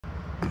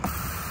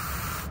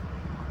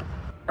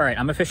All right,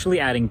 I'm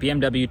officially adding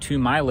BMW to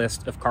my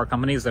list of car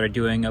companies that are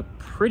doing a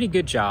pretty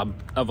good job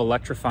of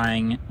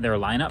electrifying their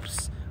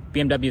lineups.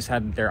 BMW's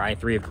had their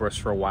i3, of course,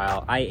 for a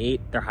while. i8,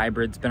 their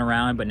hybrid's been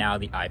around, but now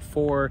the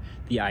i4,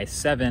 the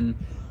i7,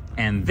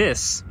 and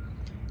this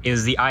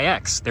is the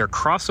iX, their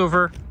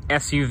crossover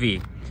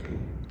SUV.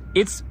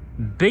 Its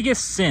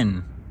biggest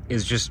sin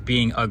is just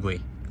being ugly.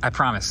 I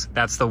promise,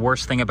 that's the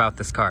worst thing about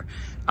this car.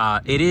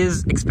 It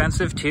is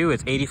expensive too,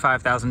 it's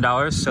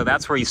 $85,000, so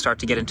that's where you start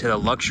to get into the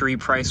luxury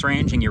price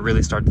range and you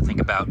really start to think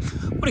about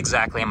what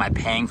exactly am I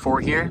paying for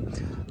here?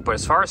 But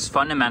as far as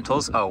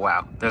fundamentals, oh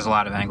wow, there's a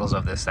lot of angles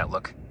of this that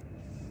look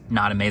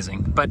not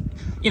amazing. But,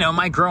 you know,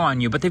 might grow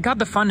on you, but they've got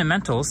the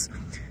fundamentals,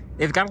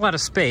 they've got a lot of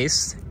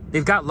space,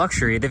 they've got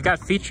luxury, they've got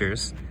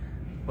features.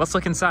 Let's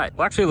look inside.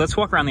 Well, actually, let's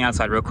walk around the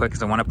outside real quick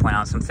because I want to point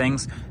out some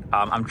things.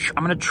 I'm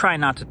going to try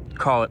not to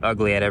call it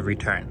ugly at every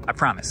turn. I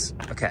promise.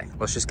 Okay,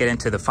 let's just get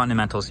into the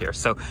fundamentals here.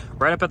 So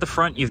right up at the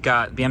front, you've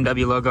got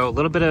BMW logo, a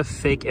little bit of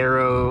fake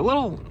aero, a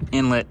little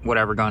inlet,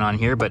 whatever going on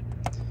here, but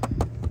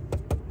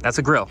that's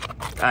a grill.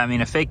 I mean,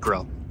 a fake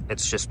grill.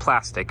 It's just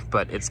plastic,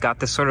 but it's got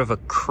this sort of a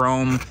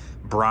chrome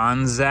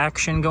bronze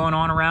action going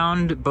on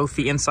around both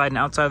the inside and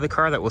outside of the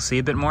car that we'll see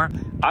a bit more.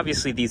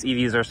 Obviously, these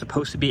EVs are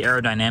supposed to be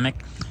aerodynamic.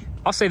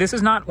 I'll say this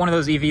is not one of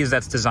those EVs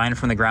that's designed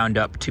from the ground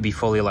up to be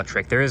fully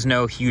electric. There is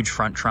no huge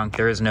front trunk.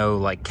 There is no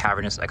like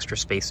cavernous extra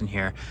space in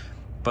here,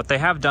 but they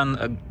have done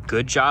a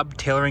good job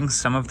tailoring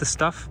some of the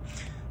stuff.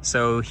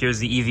 So here's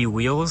the EV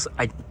wheels.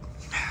 I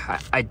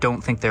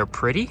don't think they're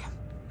pretty.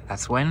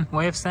 That's one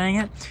way of saying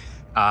it.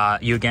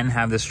 You again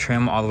have this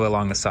trim all the way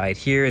along the side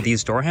here.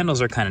 These door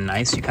handles are kind of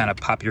nice. You kind of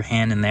pop your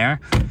hand in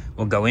there.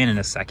 We'll go in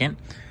a second.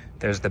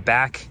 There's the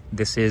back.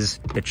 This is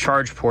the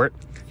charge port.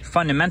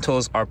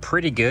 Fundamentals are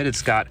pretty good.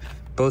 It's got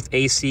both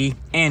AC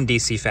and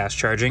DC fast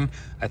charging.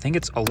 I think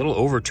it's a little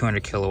over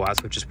 200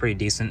 kilowatts, which is pretty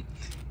decent.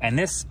 And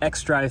this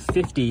xDrive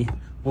 50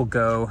 will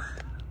go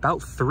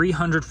about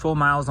 300 full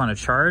miles on a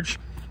charge,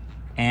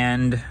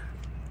 and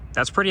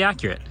that's pretty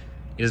accurate.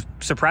 It is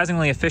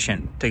surprisingly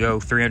efficient to go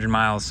 300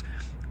 miles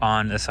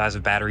on the size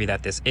of battery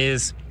that this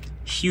is.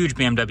 Huge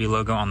BMW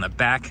logo on the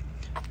back.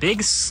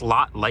 Big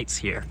slot lights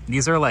here.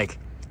 These are like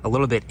a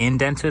little bit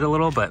indented a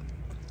little, but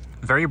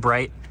very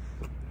bright,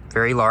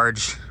 very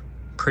large,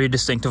 pretty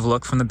distinctive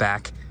look from the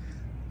back.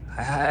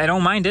 I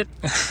don't mind it.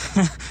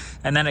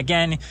 And then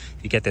again,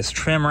 you get this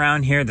trim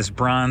around here, this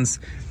bronze,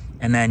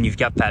 and then you've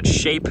got that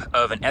shape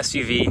of an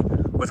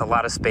SUV with a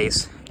lot of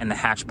space and the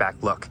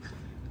hatchback look.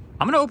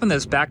 I'm gonna open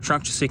this back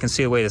trunk just so you can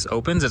see the way this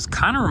opens. It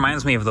kind of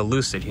reminds me of the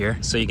Lucid here.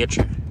 So you get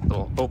your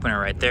little opener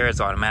right there.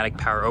 It's automatic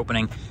power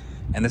opening.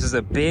 And this is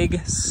a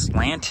big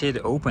slanted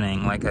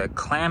opening, like a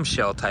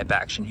clamshell type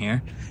action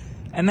here.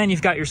 And then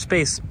you've got your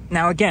space.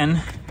 Now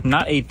again,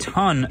 not a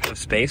ton of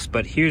space,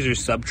 but here's your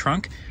sub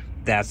trunk.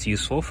 That's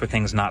useful for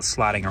things not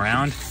sliding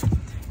around.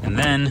 And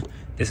then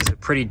this is a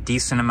pretty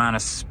decent amount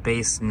of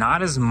space,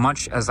 not as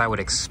much as I would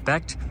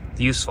expect.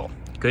 Useful,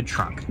 good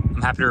trunk.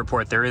 I'm happy to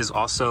report there is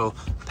also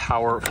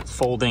power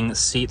folding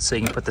seats, so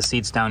you can put the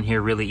seats down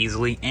here really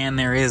easily. And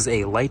there is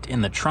a light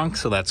in the trunk,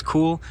 so that's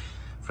cool.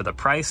 For the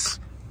price,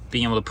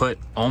 being able to put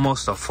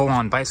almost a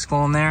full-on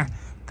bicycle in there,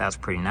 that's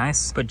pretty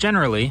nice. But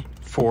generally,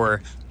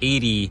 for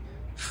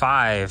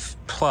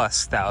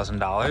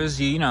 $85,000+,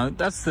 you know,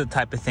 that's the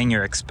type of thing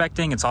you're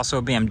expecting. It's also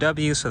a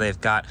BMW, so they've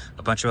got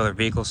a bunch of other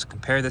vehicles to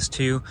compare this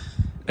to.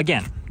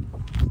 Again,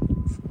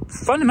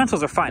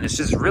 fundamentals are fine. It's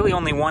just really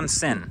only one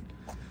sin.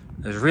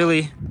 There's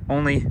really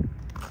only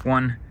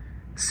one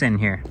sin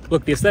here.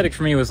 Look, the aesthetic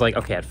for me was like,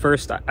 okay, at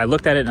first I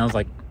looked at it and I was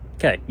like,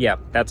 okay, yeah,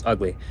 that's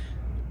ugly.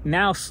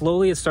 Now,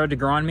 slowly it started to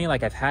grow on me.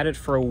 Like, I've had it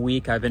for a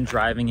week. I've been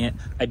driving it.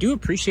 I do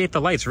appreciate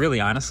the lights, really,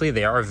 honestly.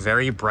 They are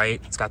very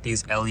bright. It's got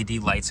these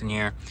LED lights in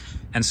here.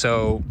 And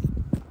so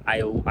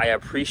I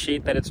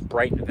appreciate that it's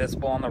bright and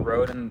visible on the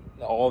road, and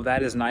all of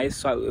that is nice.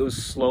 So it was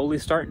slowly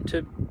starting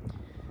to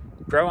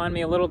grow on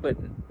me a little, but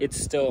it's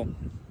still,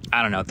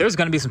 I don't know. There's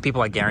going to be some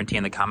people, I guarantee,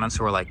 in the comments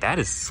who are like, that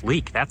is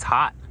sleek. That's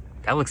hot.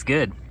 That looks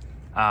good.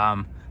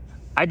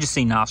 I just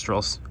see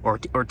nostrils or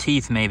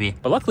teeth maybe.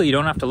 But luckily you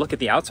don't have to look at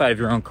the outside of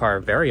your own car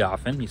very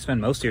often. You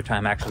spend most of your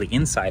time actually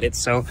inside it.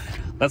 So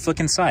let's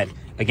look inside.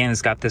 Again,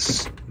 it's got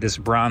this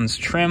bronze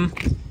trim.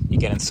 You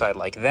get inside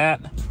like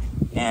that.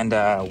 And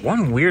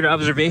one weird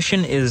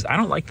observation is I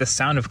don't like the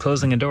sound of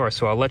closing a door,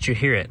 so I'll let you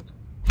hear it.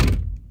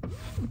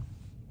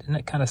 Didn't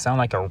it kind of sound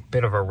like a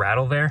bit of a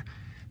rattle there?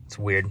 It's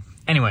weird.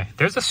 Anyway,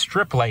 there's a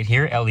strip light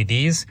here,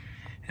 LEDs.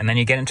 And then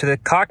you get into the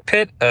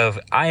cockpit of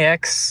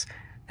iX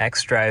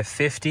xDrive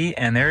 50,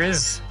 and there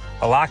is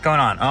a lot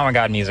going on. Oh my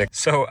God, music.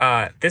 So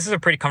this is a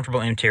pretty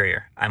comfortable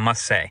interior, I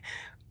must say,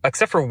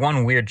 except for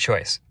one weird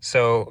choice.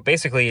 So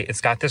basically it's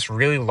got this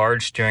really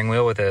large steering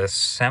wheel with a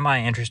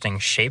semi-interesting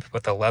shape,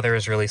 but the leather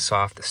is really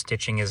soft. The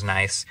stitching is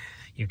nice.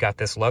 You've got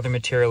this leather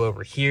material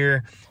over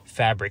here,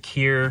 fabric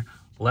here,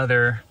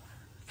 leather,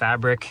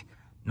 fabric,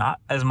 not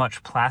as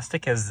much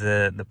plastic as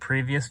the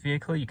previous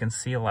vehicle. You can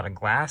see a lot of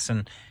glass,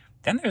 and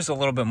then there's a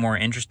little bit more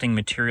interesting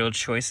material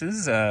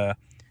choices.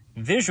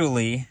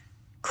 Visually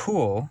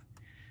cool,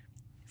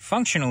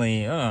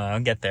 functionally, I'll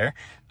get there.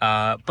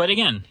 But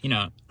again, you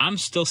know, I'm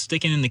still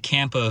sticking in the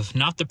camp of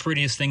not the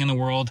prettiest thing in the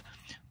world,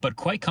 but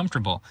quite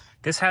comfortable.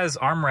 This has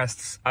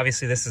armrests.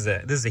 Obviously, this is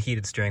a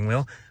heated steering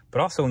wheel,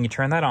 but also when you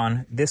turn that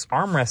on, this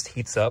armrest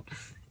heats up,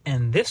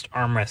 and this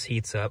armrest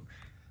heats up.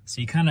 So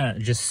you kind of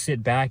just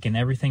sit back, and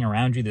everything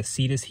around you, the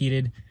seat is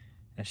heated.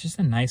 It's just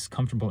a nice,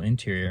 comfortable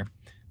interior.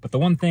 But the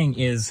one thing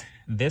is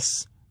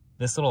this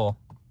little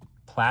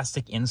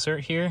plastic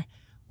insert here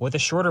with a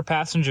shorter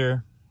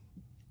passenger.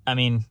 I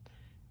mean,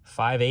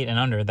 5'8" and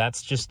under,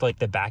 that's just like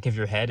the back of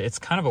your head. It's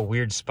kind of a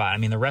weird spot. I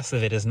mean, the rest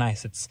of it is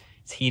nice. It's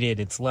heated,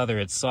 it's leather,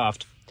 it's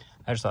soft.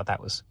 I just thought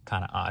that was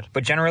kind of odd.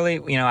 But generally,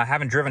 you know, I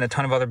haven't driven a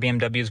ton of other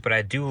BMWs, but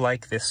I do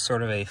like this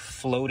sort of a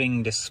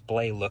floating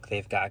display look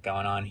they've got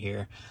going on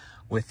here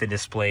with the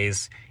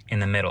displays in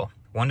the middle.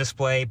 One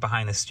display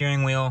behind the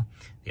steering wheel,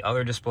 the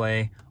other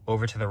display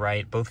over to the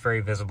right, both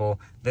very visible.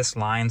 This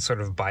line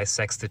sort of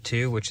bisects the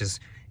two, which is,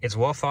 it's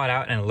well thought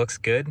out and it looks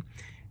good.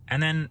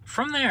 And then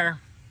from there,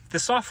 the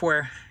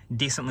software,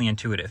 decently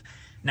intuitive.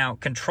 Now,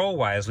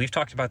 control-wise, we've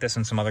talked about this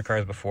in some other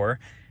cars before.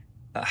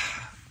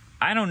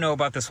 I don't know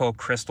about this whole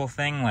crystal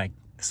thing. Like,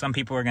 some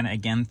people are gonna,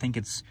 again, think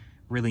it's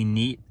really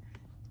neat.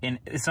 And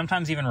it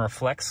sometimes even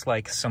reflects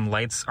like some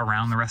lights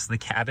around the rest of the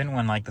cabin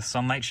when like the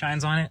sunlight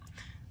shines on it.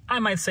 I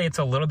might say it's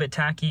a little bit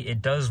tacky.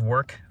 It does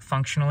work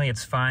functionally,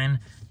 it's fine.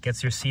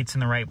 Gets your seats in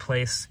the right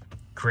place,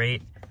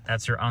 great.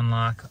 That's your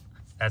unlock,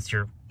 that's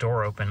your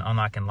door open,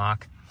 unlock and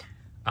lock.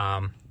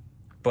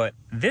 But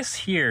this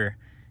here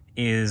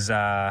is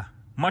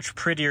much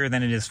prettier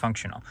than it is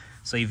functional.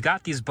 So you've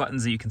got these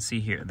buttons that you can see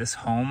here. This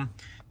home,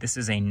 this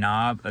is a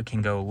knob that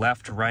can go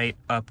left, right,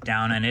 up,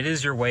 down, and it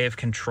is your way of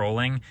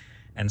controlling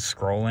and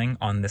scrolling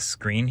on this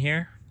screen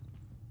here.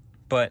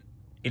 But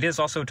it is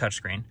also a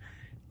touchscreen.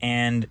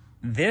 And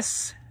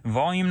this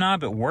volume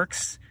knob, it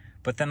works,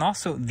 but then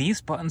also these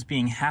buttons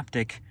being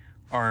haptic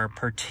are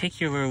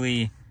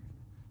particularly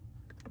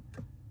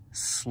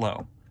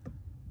slow.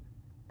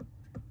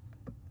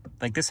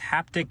 Like, this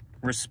haptic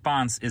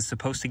response is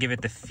supposed to give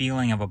it the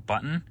feeling of a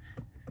button,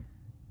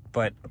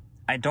 but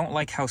I don't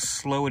like how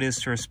slow it is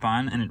to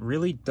respond, and it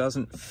really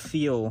doesn't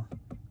feel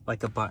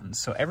like a button.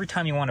 So every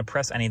time you want to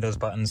press any of those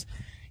buttons,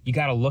 you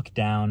got to look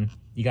down,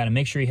 you got to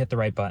make sure you hit the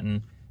right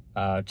button.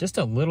 Just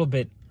a little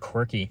bit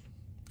quirky,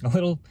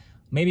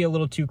 maybe a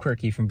little too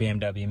quirky from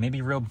BMW.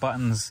 Maybe real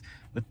buttons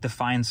with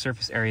defined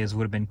surface areas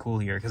would have been cool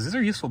here, because these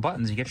are useful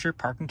buttons. You get your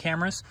parking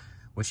cameras,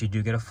 which you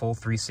do get a full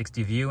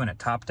 360 view and a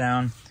top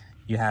down.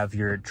 You have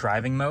your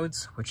driving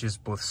modes, which is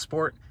both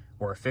sport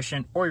or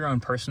efficient, or your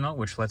own personal,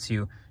 which lets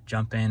you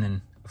jump in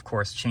and, of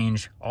course,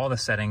 change all the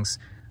settings.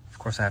 Of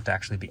course, I have to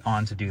actually be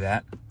on to do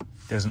that.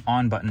 There's an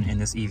on button in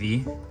this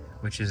EV,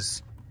 which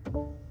is,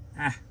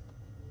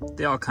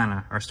 they all kind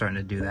of are starting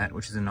to do that,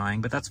 which is annoying,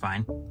 but that's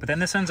fine. But then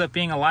this ends up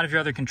being a lot of your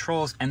other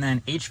controls, and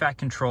then HVAC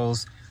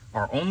controls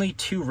are only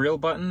 2 real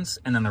buttons,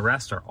 and then the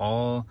rest are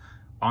all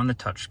on the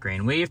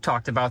touchscreen. We've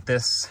talked about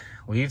this.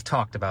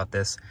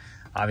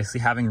 Obviously,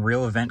 having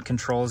real event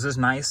controls is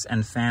nice,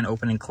 and fan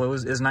open and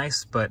close is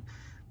nice, but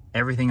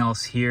everything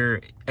else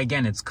here,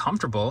 again, it's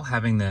comfortable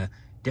having the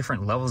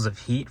different levels of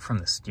heat from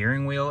the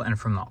steering wheel and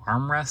from the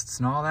armrests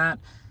and all that.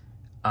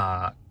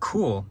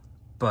 Cool,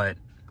 but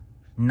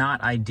not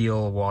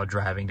ideal while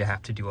driving to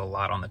have to do a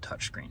lot on the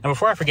touchscreen. Now,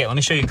 before I forget, let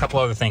me show you a couple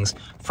other things.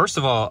 First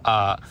of all,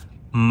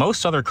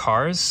 most other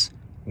cars,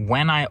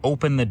 when I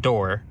open the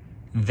door,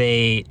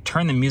 they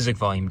turn the music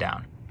volume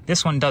down.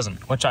 This one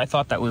doesn't, which I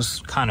thought that was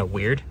kind of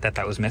weird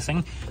that was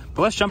missing.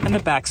 But let's jump in the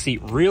back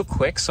seat real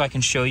quick so I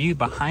can show you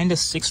behind a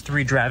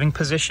 6'3" driving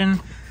position.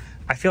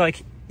 I feel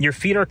like your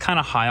feet are kind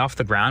of high off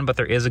the ground, but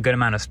there is a good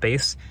amount of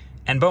space.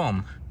 And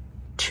boom,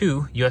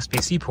 2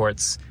 USB-C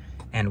ports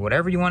and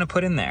whatever you want to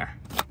put in there.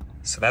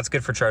 So that's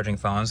good for charging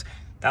phones.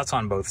 That's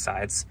on both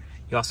sides.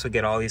 You also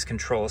get all these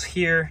controls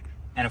here.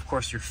 And of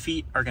course, your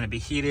feet are going to be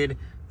heated.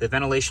 The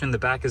ventilation in the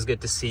back is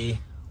good to see.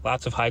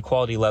 Lots of high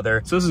quality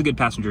leather. So this is a good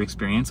passenger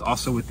experience.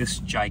 Also with this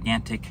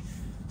gigantic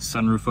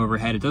sunroof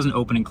overhead. It doesn't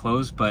open and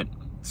close, but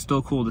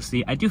still cool to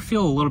see. I do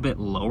feel a little bit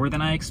lower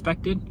than I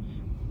expected,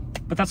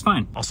 but that's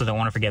fine. Also, don't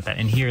want to forget that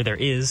in here there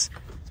is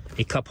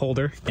a cup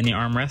holder in the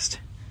armrest.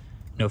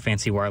 No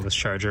fancy wireless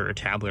charger or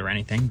tablet or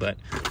anything, but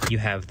you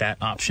have that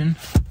option.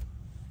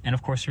 And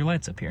of course your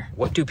lights up here.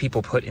 What do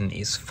people put in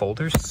these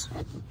folders?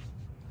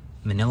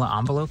 Manila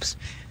envelopes?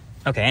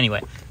 Okay,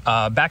 anyway,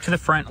 back to the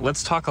front.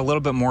 Let's talk a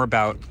little bit more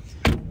about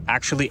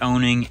actually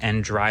owning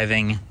and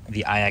driving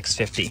the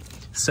iX50.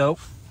 So,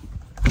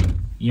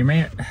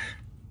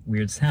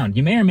 weird sound.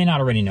 You may or may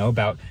not already know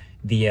about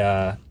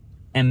the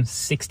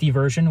M60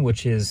 version,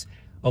 which is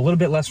a little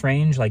bit less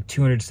range, like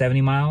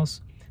 270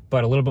 miles,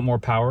 but a little bit more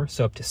power,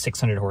 so up to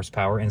 600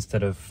 horsepower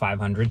instead of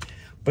 500.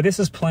 But this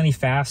is plenty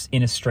fast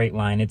in a straight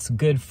line. It's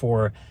good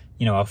for,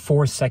 you know, a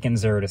 4-second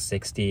 0 to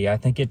 60. I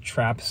think it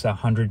traps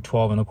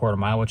 112.25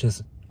 miles, which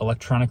is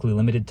electronically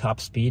limited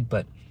top speed,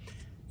 but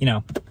you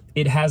know,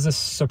 it has a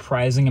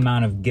surprising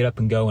amount of get up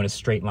and go in a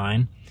straight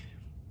line.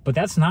 But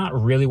that's not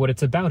really what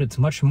it's about. It's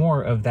much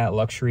more of that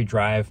luxury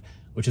drive,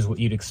 which is what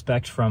you'd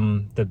expect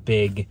from the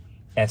big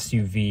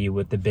SUV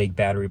with the big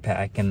battery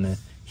pack and the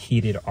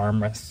heated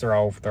armrests.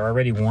 They're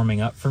already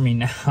warming up for me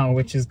now,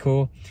 which is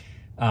cool.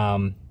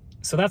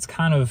 So that's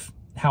kind of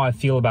how I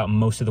feel about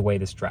most of the way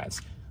this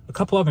drives. A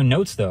couple other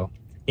notes though.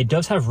 It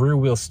does have rear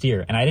wheel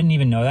steer, and I didn't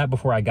even know that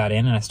before I got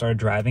in and I started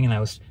driving, and I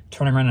was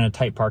turning around in a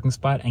tight parking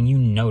spot, and you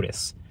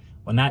notice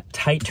when that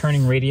tight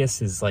turning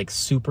radius is like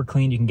super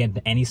clean, you can get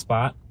into any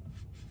spot.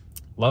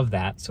 Love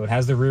that. So it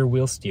has the rear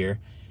wheel steer,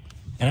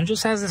 and it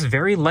just has this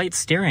very light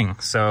steering.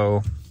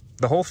 So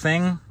the whole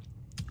thing,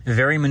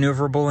 very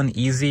maneuverable and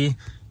easy.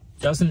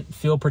 Doesn't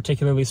feel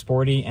particularly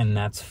sporty, and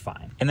that's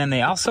fine. And then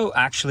they also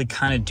actually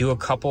kind of do a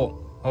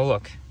couple, oh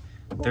look,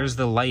 there's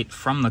the light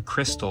from the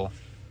crystal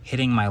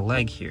hitting my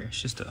leg here.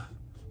 It's just a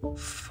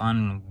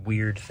fun,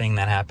 weird thing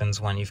that happens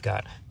when you've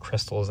got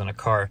crystals in a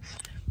car.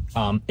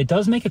 It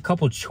does make a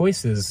couple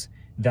choices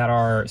that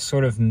are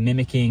sort of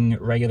mimicking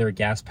regular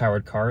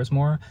gas-powered cars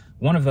more.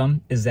 One of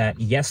them is that,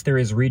 yes, there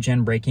is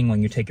regen braking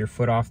when you take your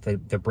foot off the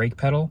brake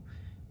pedal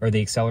or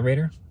the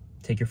accelerator.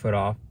 Take your foot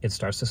off, it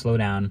starts to slow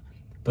down,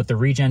 but the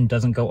regen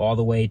doesn't go all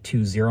the way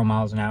to 0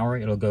 miles an hour.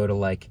 It'll go to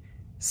like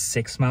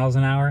 6 miles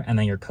an hour, and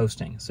then you're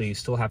coasting. So you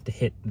still have to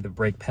hit the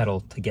brake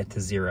pedal to get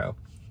to 0.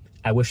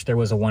 I wish there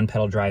was a one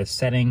pedal drive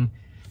setting.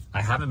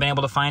 I haven't been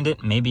able to find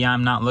it. Maybe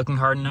I'm not looking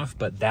hard enough,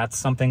 but that's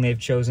something they've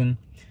chosen.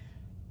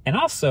 And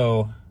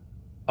also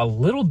a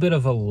little bit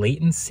of a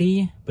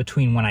latency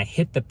between when I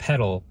hit the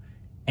pedal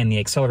and the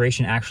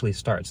acceleration actually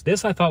starts.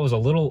 This I thought was a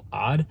little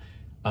odd.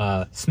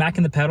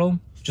 Smacking the pedal,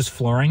 just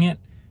flooring it,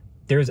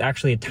 there's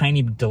actually a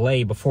tiny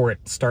delay before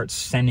it starts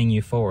sending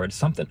you forward.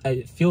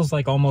 It feels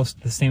like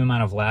almost the same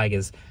amount of lag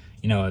as,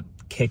 you know, a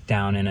kick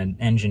down and an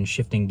engine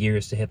shifting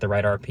gears to hit the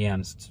right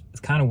RPMs. It's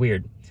kind of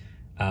weird.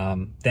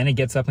 Then it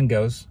gets up and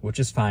goes, which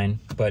is fine,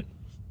 but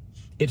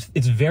it's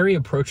very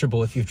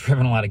approachable if you've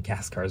driven a lot of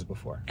gas cars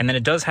before. And then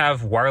it does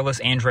have wireless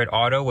Android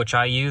Auto, which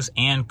I use,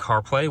 and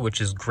CarPlay,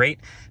 which is great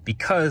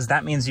because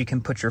that means you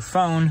can put your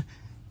phone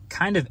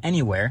kind of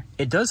anywhere.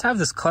 It does have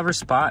this clever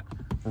spot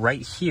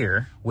right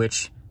here,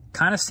 which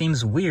kind of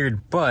seems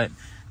weird, but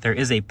there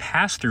is a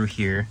pass-through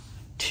here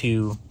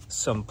to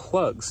some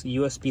plugs,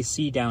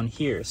 USB-C down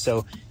here.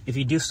 So if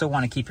you do still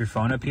want to keep your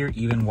phone up here,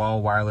 even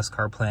while wireless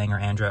CarPlaying or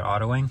Android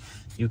Autoing,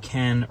 you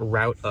can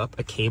route up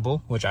a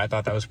cable, which I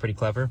thought that was pretty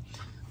clever.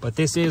 But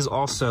this is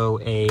also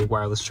a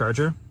wireless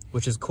charger,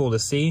 which is cool to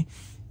see.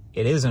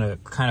 It is in a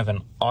kind of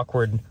an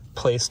awkward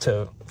place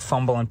to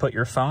fumble and put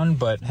your phone,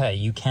 but hey,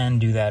 you can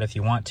do that if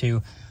you want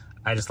to.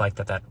 I just like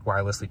that that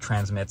wirelessly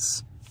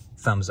transmits.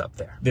 Thumbs up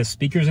there. The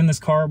speakers in this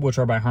car, which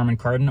are by Harman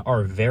Kardon,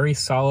 are very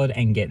solid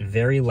and get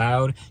very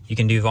loud. You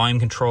can do volume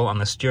control on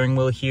the steering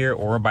wheel here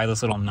or by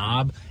this little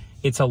knob.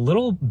 It's a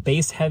little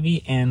bass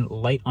heavy and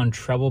light on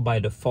treble by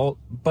default,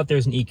 but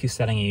there's an EQ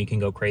setting and you can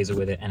go crazy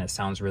with it and it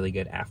sounds really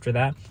good after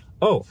that.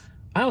 Oh,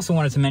 I also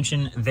wanted to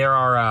mention there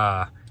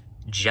are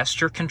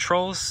gesture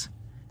controls.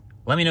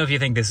 Let me know if you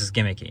think this is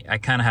gimmicky. I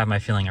kind of have my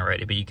feeling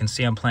already, but you can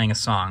see I'm playing a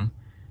song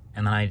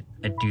and then I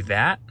do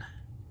that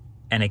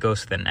and it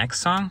goes to the next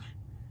song.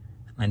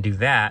 And do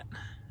that,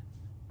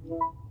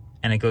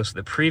 and it goes to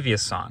the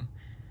previous song,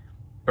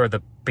 or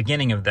the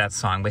beginning of that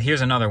song. But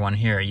here's another one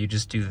here. You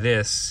just do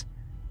this,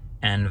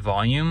 and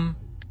volume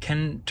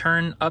can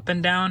turn up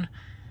and down.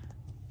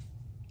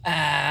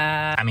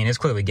 I mean, it's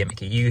clearly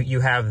gimmicky. You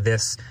have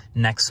this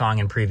next song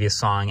and previous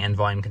song and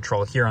volume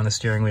control here on the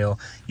steering wheel.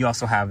 You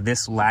also have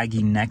this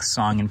laggy next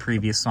song and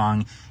previous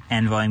song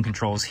and volume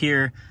controls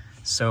here.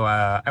 So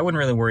I wouldn't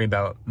really worry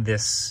about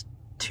this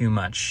too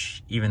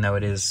much, even though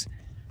it is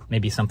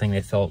maybe something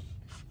they felt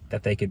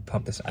that they could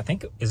pump this. I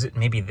think, is it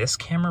maybe this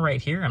camera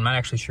right here? I'm not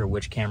actually sure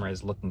which camera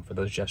is looking for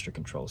those gesture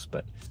controls,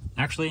 but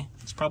actually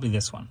it's probably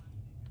this one.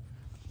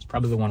 It's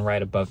probably the one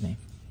right above me.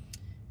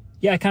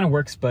 Yeah, it kind of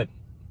works, but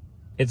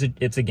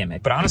it's a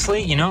gimmick. But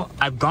honestly, you know,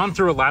 I've gone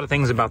through a lot of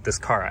things about this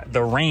car.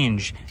 The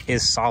range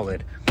is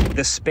solid.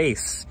 The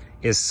space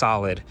is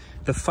solid.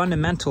 The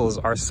fundamentals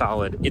are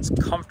solid. It's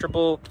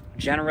comfortable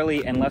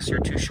generally, unless you're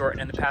too short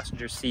and in the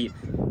passenger seat.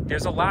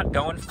 There's a lot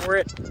going for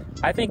it.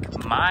 I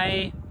think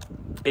my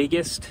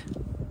biggest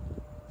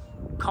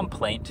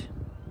complaint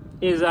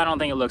is I don't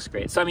think it looks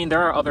great. So, I mean,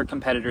 there are other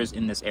competitors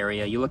in this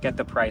area. You look at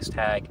the price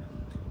tag,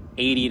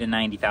 $80,000 to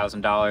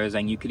 $90,000,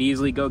 and you could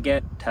easily go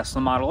get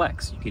Tesla Model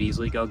X. You could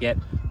easily go get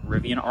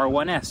Rivian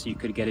R1S. You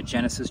could get a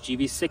Genesis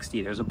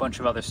GV60. There's a bunch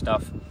of other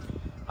stuff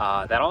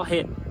that all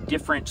hit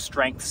different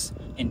strengths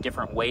in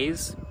different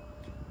ways.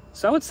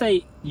 So I would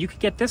say you could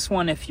get this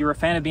one if you're a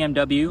fan of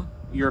BMW,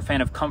 you're a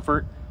fan of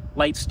comfort,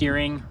 light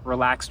steering,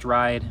 relaxed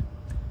ride,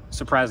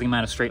 surprising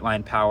amount of straight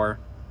line power,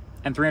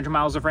 and 300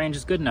 miles of range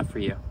is good enough for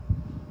you.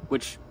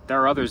 Which there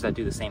are others that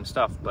do the same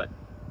stuff, but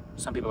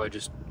some people are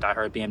just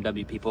diehard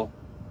BMW people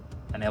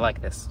and they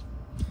like this.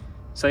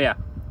 So yeah,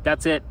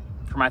 that's it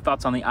for my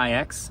thoughts on the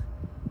iX.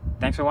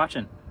 Thanks for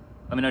watching.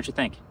 Let me know what you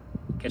think.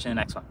 Catch you in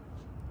the next one.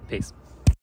 Peace.